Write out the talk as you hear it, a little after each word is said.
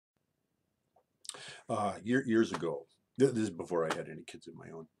Years ago, this is before I had any kids of my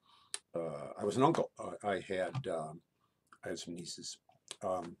own. I was an uncle. I had some nieces,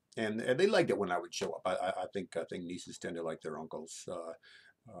 and they liked it when I would show up. I think nieces tend to like their uncles.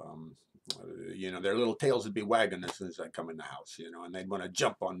 Um, their little tails would be wagging as soon as I come in the house. And they'd want to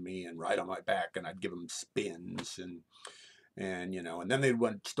jump on me and ride on my back, and I'd give them spins and then they'd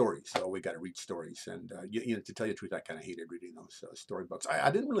want stories. So we got to read stories, and to tell you the truth, I kind of hated reading those storybooks. I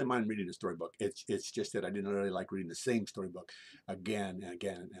didn't really mind reading a storybook. It's just that I didn't really like reading the same storybook again and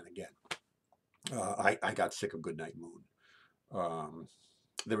again and again. I got sick of Goodnight Moon. Um,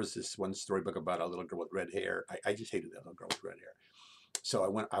 there was this one storybook about a little girl with red hair. I just hated that little girl with red hair. So I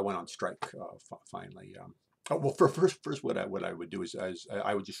went on strike finally. Well, first, what I would do is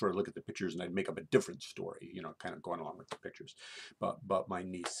I would just sort of look at the pictures and I'd make up a different story, kind of going along with the pictures. But my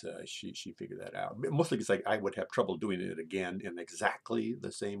niece, she figured that out. Mostly because I would have trouble doing it again in exactly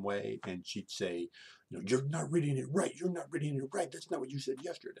the same way, and she'd say, "You're not reading it right. You're not reading it right. That's not what you said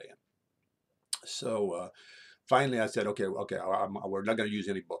yesterday." So finally, I said, okay, we're not going to use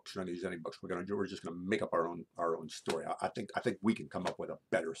any books. We're not going to use any books. We're just going to make up our own story. I think we can come up with a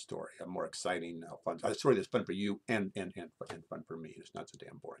better story, a more exciting, fun, a story that's fun for you and fun for me. It's not so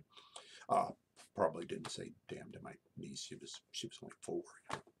damn boring. Uh, Probably didn't say damn to my niece. She was only 4.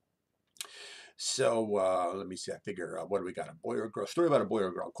 So let me see. I figure, what do we got? A boy or a girl? Story about a boy or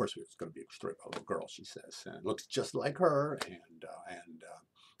a girl? Of course, it's going to be a story about a little girl. She says, and it looks just like her. And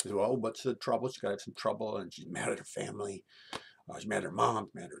says, well, what's the trouble? She's got to have some trouble, and she's mad at her family. She's mad at her mom,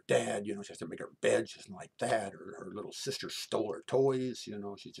 mad at her dad. She has to make her bed. She doesn't like that. Her little sister stole her toys.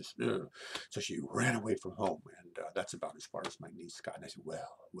 She's just so she ran away from home, and that's about as far as my niece got. And I said, well,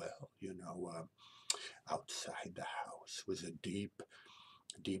 outside the house was a deep,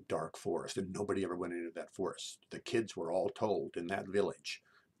 deep, dark forest, and nobody ever went into that forest. The kids were all told in that village,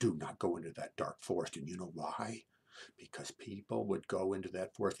 do not go into that dark forest. And you know why? Because people would go into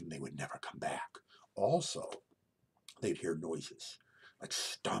that forest and they would never come back. Also, they'd hear noises like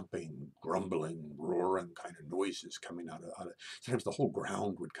stomping, grumbling, roaring kind of noises coming out of. Sometimes the whole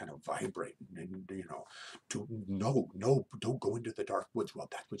ground would kind of vibrate, and to no, don't go into the dark woods. Well,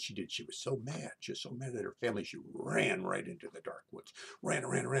 that's what she did. She was so mad. She was so mad at her family. She ran right into the dark woods. Ran.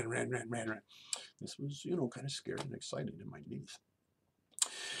 This was kind of scary and exciting to my niece.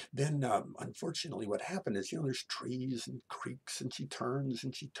 Then, unfortunately, what happened is, there's trees and creeks, and she turns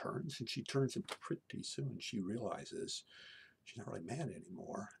and she turns and she turns, and pretty soon she realizes she's not really mad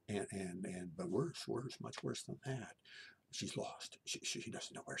anymore. But worse, much worse than that, she's lost. She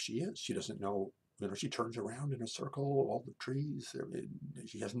doesn't know where she is. She doesn't know. She turns around in a circle, all the trees.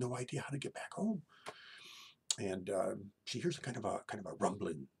 She has no idea how to get back home. And she hears a kind of a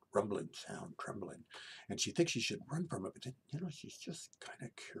rumbling sound, trembling, and she thinks she should run from it. But then, she's just kind of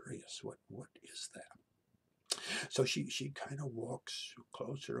curious. What is that? So she kind of walks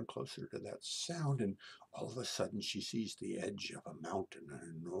closer and closer to that sound, and all of a sudden she sees the edge of a mountain,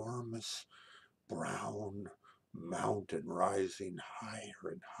 an enormous brown mountain rising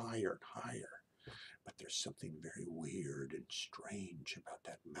higher and higher and higher. But there's something very weird and strange about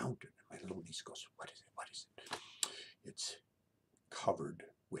that mountain. And my little niece goes, "What is it? What is it?" It's covered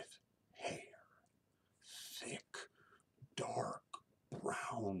with hair, thick, dark,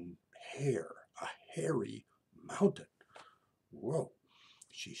 brown hair, a hairy mountain. Whoa.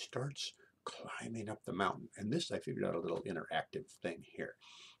 She starts climbing up the mountain. And this, I figured out a little interactive thing here.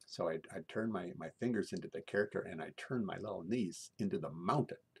 So I turn my fingers into the character, and I turn my little niece into the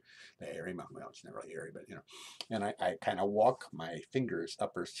mountain. The hairy mountain. Well, it's not really hairy, but And I kind of walk my fingers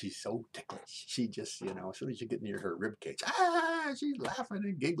up her. She's so ticklish. She just, as soon as you get near her rib cage, she's laughing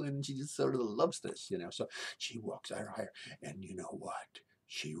and giggling. And she just sort of loves this. So she walks higher, higher. And you know what?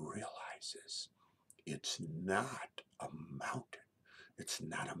 She realizes it's not a mountain. It's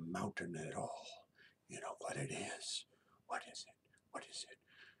not a mountain at all. You know what it is? What is it? What is it?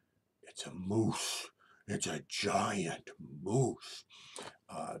 It's a moose. It's a giant moose.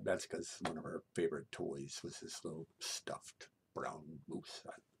 That's because one of her favorite toys was this little stuffed brown moose.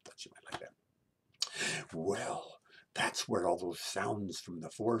 I thought she might like that. Well, that's where all those sounds from the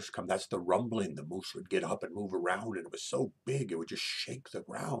forest come. That's the rumbling. The moose would get up and move around, and it was so big it would just shake the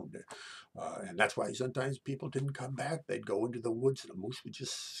ground. And that's why sometimes people didn't come back. They'd go into the woods, and the moose would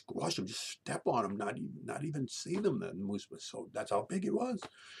just squash them, just step on them, not even see them. The moose was that's how big it was.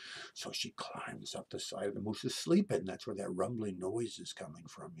 So she climbs up the side of the moose is sleeping. That's where that rumbling noise is coming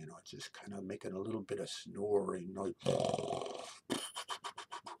from. It's just kind of making a little bit of snoring noise.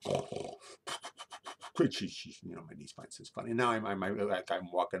 She, my niece finds this funny. Now like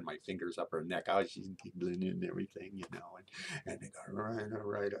I'm walking my fingers up her neck. Oh, she's giggling and everything, and they go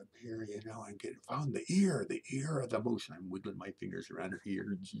right up here, and found the ear of the moose. And I'm wiggling my fingers around her ear,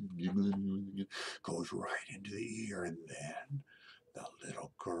 and she's giggling, goes right into the ear, and then the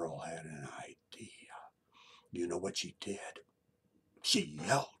little girl had an idea. You know what she did? She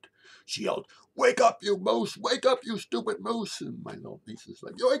yelled. She yelled, "Wake up, you moose! Wake up, you stupid moose!" And my little niece is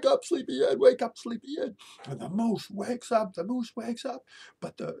like, "Wake up, sleepyhead! Wake up, sleepyhead!" And the moose wakes up. The moose wakes up.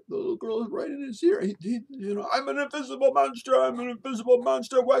 But the little girl is right in his ear. "I'm an invisible monster! I'm an invisible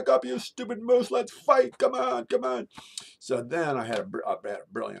monster! Wake up, you stupid moose! Let's fight! Come on, come on!" So then I had a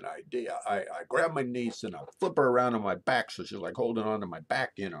brilliant idea. I grabbed my niece and I flip her around on my back, so she's like holding on to my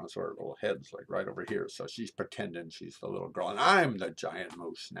back, so her little head's like right over here. So she's pretending she's the little girl, and I'm the giant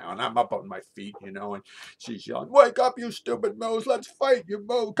moose now, and I'm up on my feet, and she's yelling, "Wake up, you stupid moose! Let's fight, you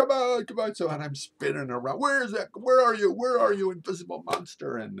moose! Come on, come on!" So and I'm spinning around. Where is that? Where are you? Where are you, invisible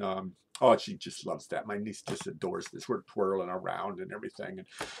monster? And oh, she just loves that. My niece just adores this. We're twirling around and everything. And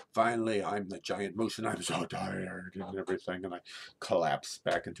finally, I'm the giant moose, and I'm so tired and everything. And I collapse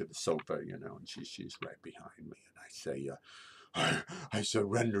back into the sofa, and she's right behind me. And I say, I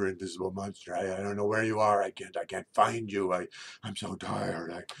surrender, invisible monster. I don't know where you are. I can't find you. I'm so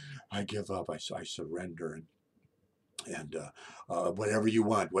tired. I give up. I surrender. And whatever you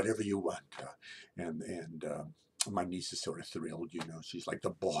want, whatever you want. And my niece is sort of thrilled, She's like the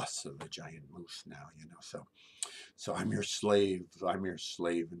boss of the giant moose now, So I'm your slave. I'm your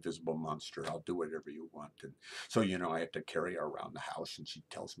slave, invisible monster. I'll do whatever you want. And so, I have to carry her around the house, and she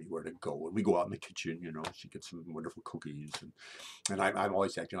tells me where to go. And we go out in the kitchen, she gets some wonderful cookies. And I'm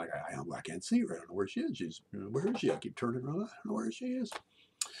always acting like I can't see her. I don't know where she is. Where is she? I keep turning around. I don't know where she is.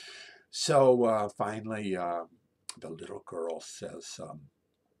 So finally, the little girl says,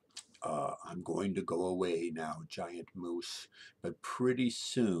 "I'm going to go away now, giant moose, but pretty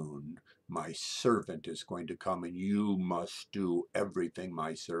soon my servant is going to come, and you must do everything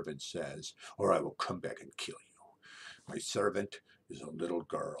my servant says, or I will come back and kill you. My servant is a little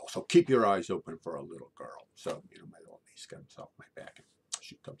girl, so keep your eyes open for a little girl." So, my little niece comes off my back, and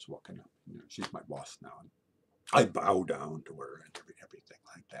she comes walking up. She's my boss now, and I bow down to her and everything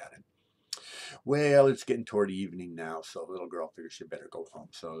like that. And well, it's getting toward evening now, so the little girl figures she better go home.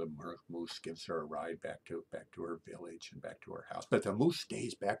 So the moose gives her a ride back to her village and back to her house. But the moose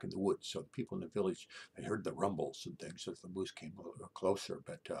stays back in the woods. So the people in the village, they heard the rumbles and things as the moose came a little closer,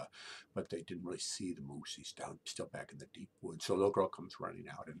 but they didn't really see the moose. He's still back in the deep woods. So the little girl comes running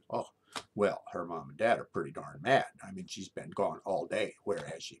out, and well, her mom and dad are pretty darn mad. I mean, she's been gone all day. Where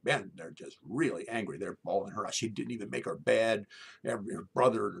has she been? They're just really angry. They're bawling her out. She didn't even make her bed. Her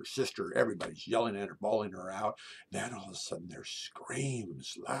brother and her sister, everybody's yelling at her, bawling her out. Then all of a sudden there's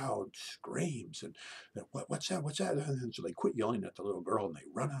screams, loud screams. And what's that? What's that? And so they quit yelling at the little girl, and they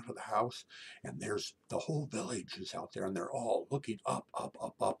run out of the house. And there's the whole village is out there, and they're all looking up, up,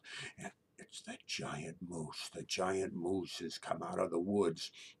 up, up. And it's the giant moose. The giant moose has come out of the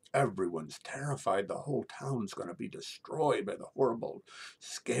woods. Everyone's terrified. The whole town's going to be destroyed by the horrible,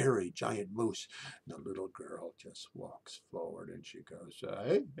 scary giant moose. And the little girl just walks forward, and she goes,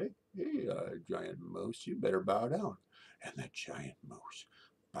 "Hey, hey, hey, giant moose, you better bow down." And the giant moose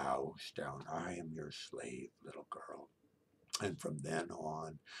bows down. "I am your slave, little girl." And from then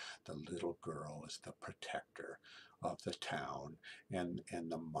on, the little girl is the protector of the town. And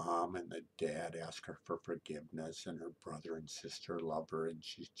the mom and the dad ask her for forgiveness, and her brother and sister love her, and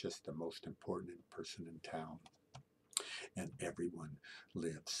she's just the most important person in town. And everyone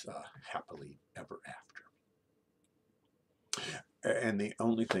lives happily ever after. And the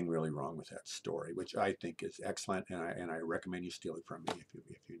only thing really wrong with that story, which I think is excellent, and I recommend you steal it from me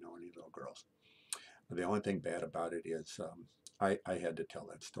if you know any little girls. The only thing bad about it is I had to tell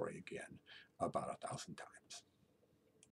that story again about 1,000 times.